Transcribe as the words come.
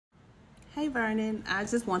Hey Vernon, I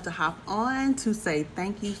just want to hop on to say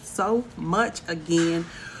thank you so much again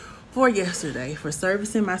for yesterday, for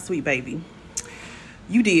servicing my sweet baby.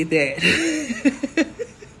 You did that.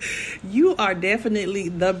 You are definitely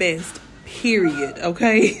the best, period,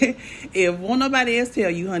 okay? If won't nobody else tell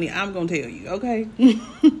you, honey, I'm going to tell you, okay?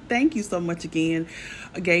 Thank you so much again.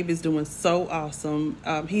 Gabe is doing so awesome.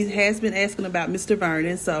 He has been asking about Mr.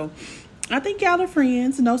 Vernon, so I think y'all are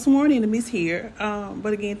friends. No sworn enemies here.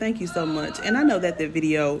 But again, thank you so much. And I know that the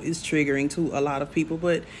video is triggering to a lot of people,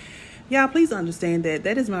 but y'all, please understand that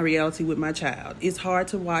that is my reality with my child. It's hard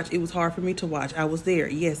to watch. It was hard for me to watch. I was there.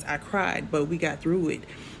 Yes, I cried, but we got through it.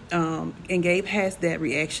 And Gabe has that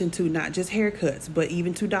reaction to not just haircuts, but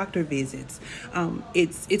even to doctor visits.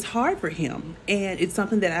 It's hard for him, and it's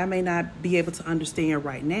something that I may not be able to understand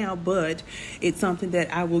right now, but it's something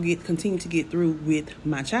that I will continue to get through with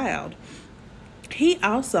my child. He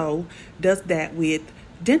also does that with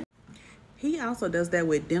dental. He also does that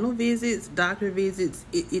with dental visits, doctor visits.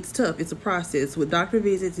 It's tough. It's a process. With doctor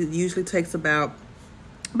visits, it usually takes about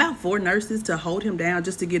 4 nurses to hold him down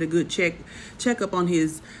just to get a good checkup on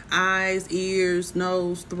his eyes, ears,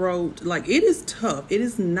 nose, throat. Like, it is tough. It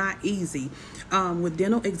is not easy. With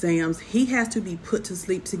dental exams, he has to be put to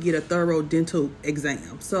sleep to get a thorough dental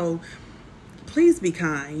exam. So please be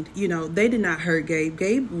kind. You know, they did not hurt Gabe.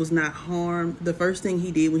 Gabe was not harmed. The first thing he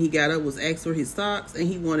did when he got up was ask for his socks, and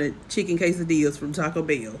he wanted chicken quesadillas from Taco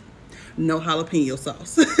Bell. No jalapeno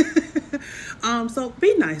sauce. So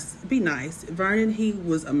be nice. Be nice. Vernon, he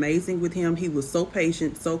was amazing with him. He was so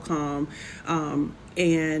patient, so calm.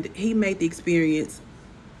 And he made the experience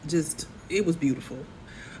it was beautiful.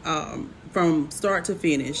 From start to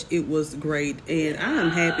finish, it was great. And I am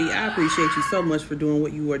happy. I appreciate you so much for doing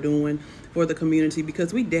what you are doing for the community,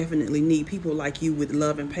 because we definitely need people like you with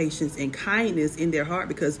love and patience and kindness in their heart,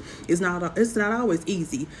 because it's not always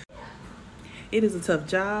easy. It is a tough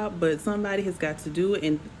job, but somebody has got to do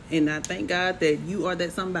it, and I thank God that you are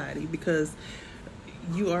that somebody, because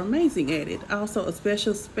you are amazing at it. Also, a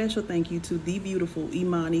special thank you to the beautiful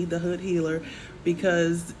Imani, the hood healer,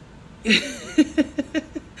 because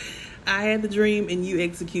I had the dream and you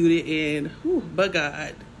executed, and but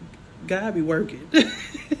God be working.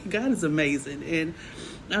 God is amazing, and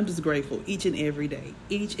I'm just grateful each and every day.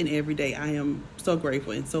 Each and every day, I am so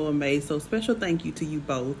grateful and so amazed. So special thank you to you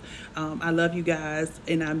both. I love you guys,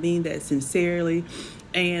 and I mean that sincerely.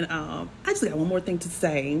 And I just got one more thing to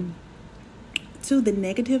say to the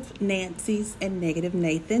negative Nancys and negative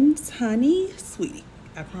Nathans. Honey, sweetie,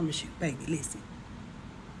 I promise you, baby, listen.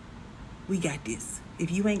 We got this.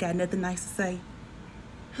 If you ain't got nothing nice to say,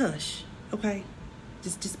 hush, okay?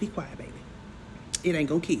 Just be quiet, baby. It ain't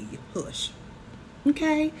gonna kill you. Hush.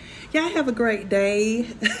 Okay? Y'all have a great day.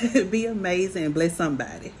 Be amazing and bless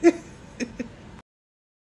somebody.